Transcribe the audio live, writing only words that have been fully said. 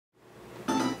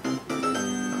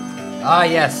Ah,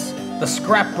 yes. The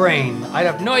scrap brain. I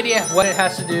have no idea what it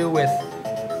has to do with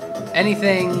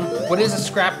anything. What is a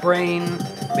scrap brain?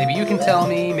 Maybe you can tell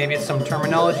me. Maybe it's some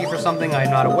terminology for something I'm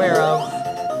not aware of.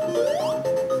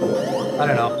 I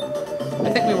don't know.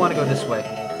 I think we want to go this way.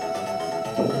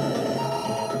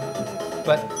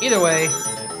 But either way,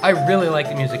 I really like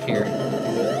the music here.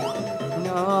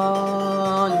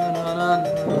 No, no, no, no,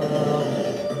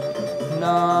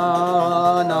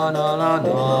 no, no, no, no,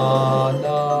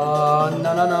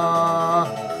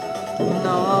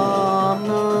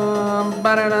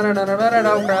 no, no, no, no,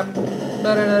 no, oh crap.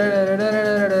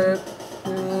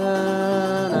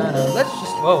 Let's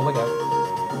just, whoa, look out.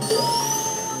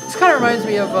 This kind of reminds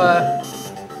me of,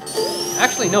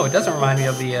 actually, no, it doesn't remind me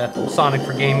of the Sonic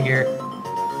for Game Gear.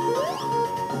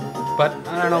 But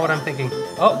I don't know what I'm thinking.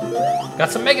 Oh,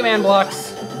 got some Mega Man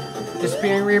blocks.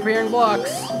 Disappearing, reappearing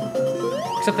blocks.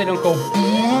 Except they don't go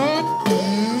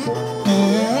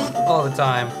all the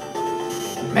time.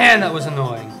 Man, that was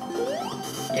annoying.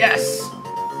 Yes!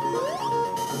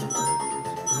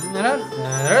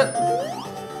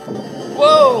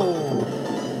 Whoa!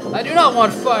 I do not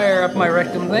want fire up my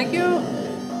rectum, thank you.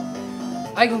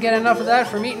 I can get enough of that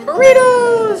from eating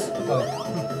burritos! Oh.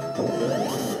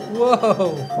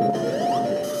 Whoa!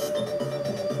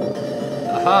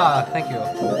 Aha, thank you.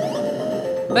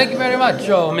 Thank you very much,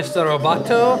 oh, Mr.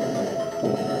 Roboto.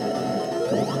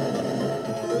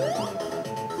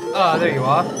 Ah, there you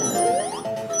are.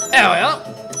 There we are.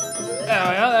 There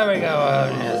we are, there we go.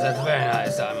 Yes, that's very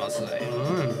nice, I must say.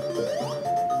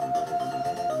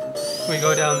 We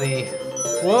go down the...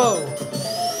 Whoa!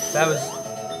 That was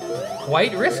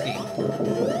quite risky.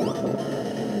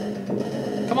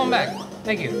 Come on back.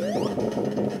 Thank you.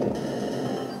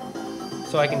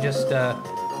 So I can just,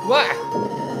 whack!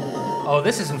 Oh,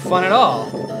 this isn't fun at all.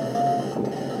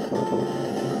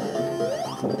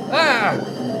 Ah!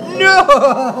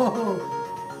 No!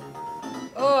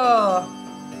 Oh!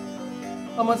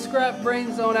 I'm on Scrap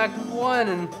Brain Zone Act 1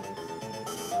 and...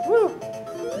 Woo!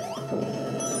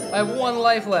 I have 1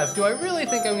 life left. Do I really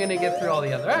think I'm gonna get through all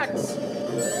the other acts?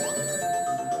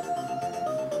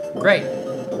 Great.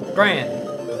 Grand.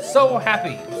 I'm so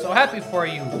happy. I'm so happy for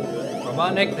you,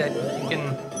 Robotnik, that you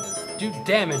can do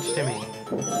damage to me.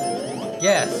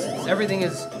 Yes, everything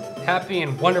is happy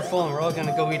and wonderful and we're all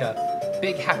gonna go eat a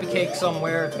big happy cake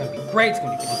somewhere. It's gonna be great, it's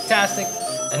gonna be fantastic.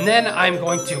 And then I'm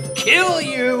going to kill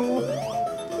you!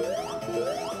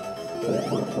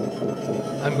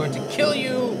 I'm going to kill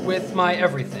you with my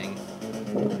everything.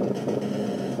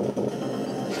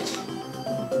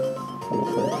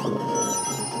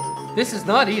 This is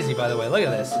not easy, by the way, look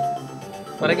at this.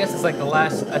 But I guess it's like the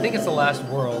last, I think it's the last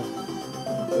world.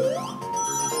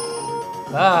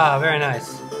 Ah, very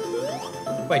nice.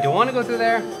 Wait, do I want to go through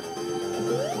there?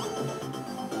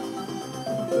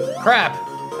 Crap,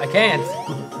 I can't.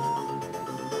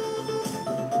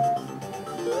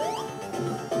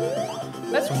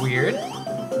 That's weird.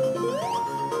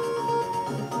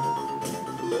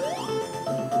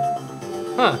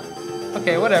 Huh.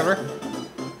 Okay, whatever.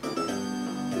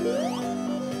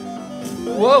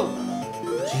 Whoa!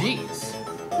 Jeez.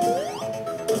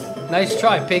 Nice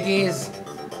try, piggies.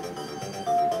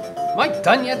 Am I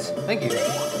done yet? Thank you.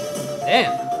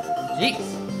 Damn. Jeez.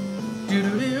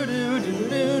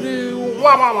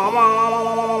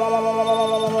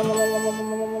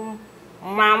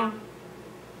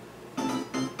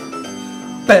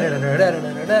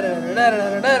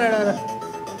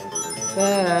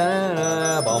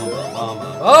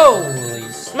 Holy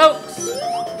smokes!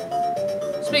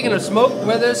 Speaking of smoke,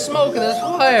 where there's smoke, there's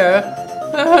fire.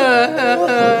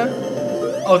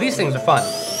 Oh, these things are fun.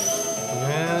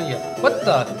 Yeah. What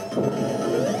the?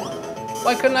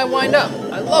 Why couldn't I wind up?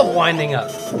 I love winding up.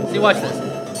 See, watch this.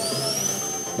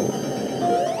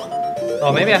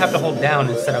 Oh, maybe I have to hold down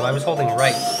instead of, I was holding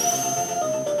right.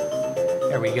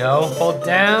 There we go. Hold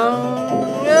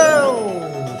down. No!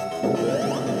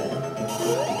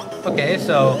 Okay,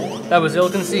 so that was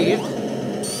ill-conceived.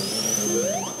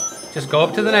 Just go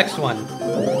up to the next one.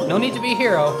 No need to be a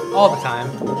hero all the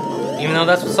time, even though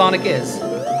that's what Sonic is.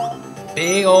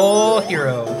 Big ol'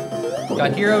 hero.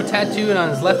 Got hero tattooed on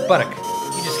his left buttock.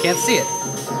 You just can't see it.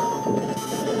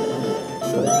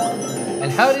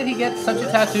 And how did he get such a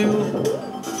tattoo?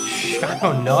 I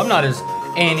don't know, I'm not his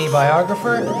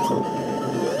Annie-biographer.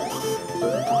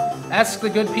 Ask the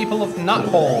good people of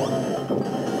Knothole.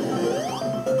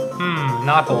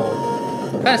 Knothole.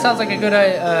 Kinda sounds like a good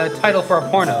title for a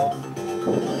porno.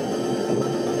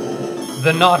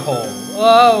 The Knothole.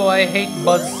 Oh, I hate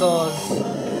buzzsaws.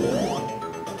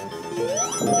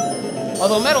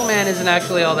 Although Metal Man isn't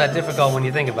actually all that difficult when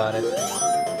you think about it.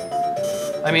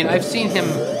 I mean, I've seen him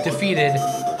defeated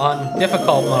on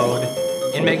difficult mode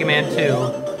in Mega Man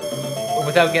 2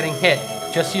 without getting hit,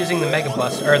 just using the Mega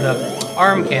Buster, or the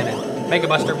arm cannon. Mega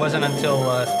Buster wasn't until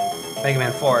Mega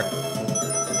Man 4.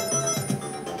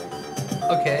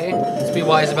 Okay, let's be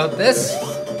wise about this.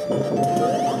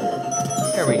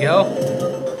 There we go.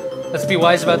 Let's be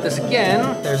wise about this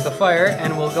again. There's the fire,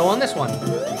 and we'll go on this one.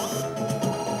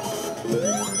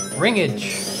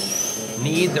 Ringage.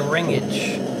 Need the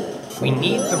ringage. We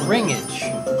need the ringage.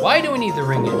 Why do we need the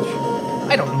ringage?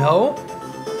 I don't know.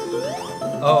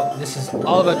 Oh, this is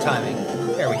all about timing.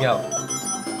 There we go.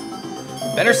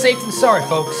 Better safe than sorry,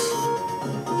 folks.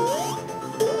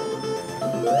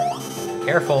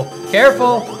 Careful.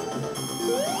 Careful!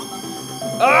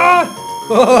 Ah!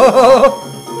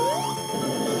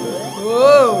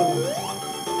 Whoa!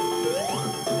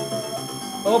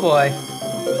 Oh boy.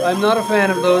 I'm not a fan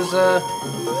of those,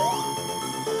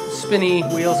 spinny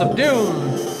wheels of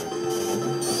doom.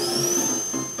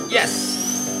 Yes!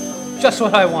 Just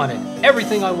what I wanted.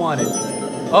 Everything I wanted.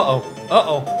 Uh-oh.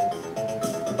 Uh-oh.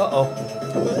 Uh-oh.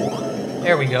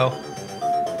 There we go.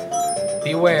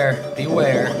 Beware.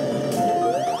 Beware.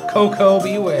 Coco,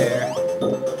 beware.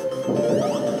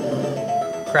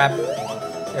 Crap.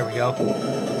 There we go.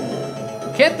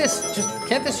 Can't this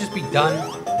just be done?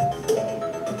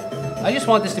 I just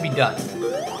want this to be done.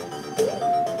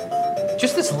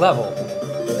 Just this level.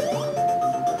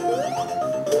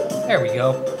 There we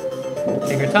go.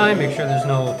 Take your time, make sure there's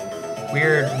no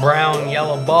weird brown,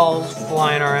 yellow balls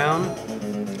flying around.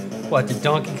 What, did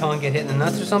Donkey Kong get hit in the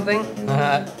nuts or something?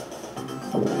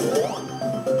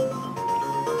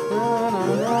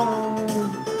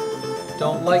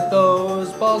 Don't like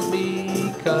those balls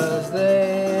because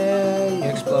they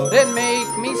explode and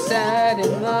make me sad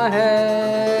in the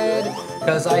head.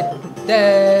 Cause I'm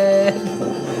dead.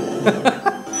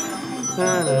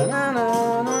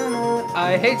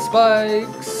 I hate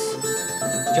spikes.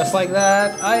 Just like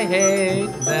that, I hate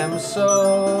them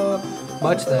so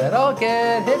much that I'll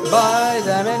get hit by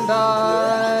them and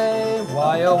die.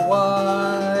 Why oh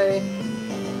why?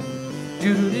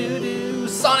 Do do do do.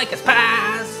 Sonic has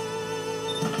passed.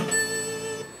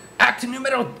 Act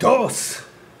numero dos.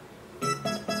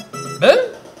 Huh?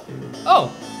 Oh.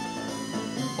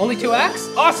 Only 2 acts?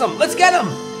 Awesome. Let's get him.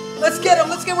 Let's get him.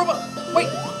 Let's get Robot. Wait.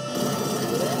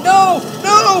 No.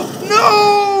 No.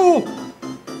 No.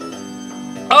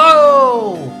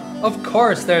 Oh. Of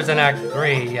course there's an Act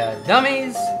 3.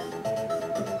 Dummies.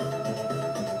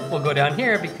 We'll go down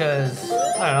here because,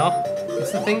 I don't know,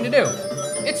 it's the thing to do.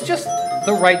 It's just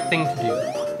the right thing to do.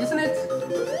 Isn't it?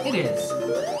 It is.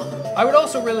 I would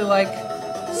also really like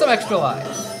some extra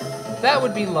lives. That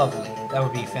would be lovely. That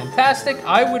would be fantastic.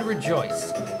 I would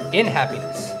rejoice in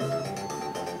happiness.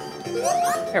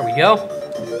 There we go.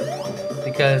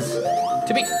 Because,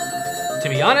 to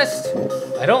be honest,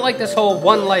 I don't like this whole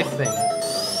one life thing.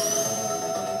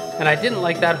 And I didn't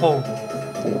like that whole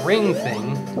ring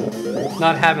thing,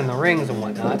 not having the rings and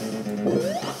whatnot.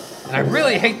 And I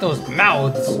really hate those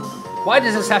mouths. Why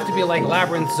does this have to be like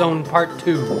Labyrinth Zone Part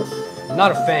 2?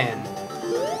 Not a fan.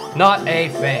 Not a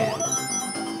fan.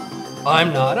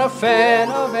 I'm not a fan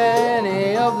of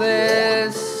any of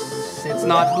this. It's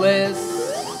not bliss.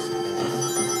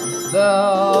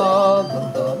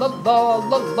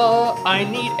 I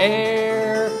need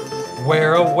air.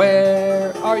 Where, oh,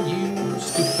 where are you,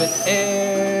 stupid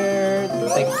air?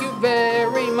 Thank you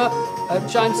very much.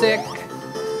 I'm sick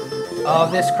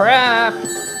of this crap.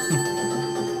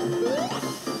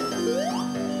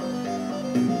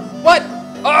 What?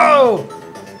 Oh!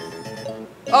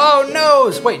 Oh, no!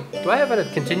 Wait, do I have it to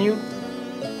continue?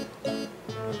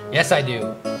 Yes, I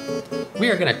do. We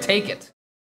are gonna take it.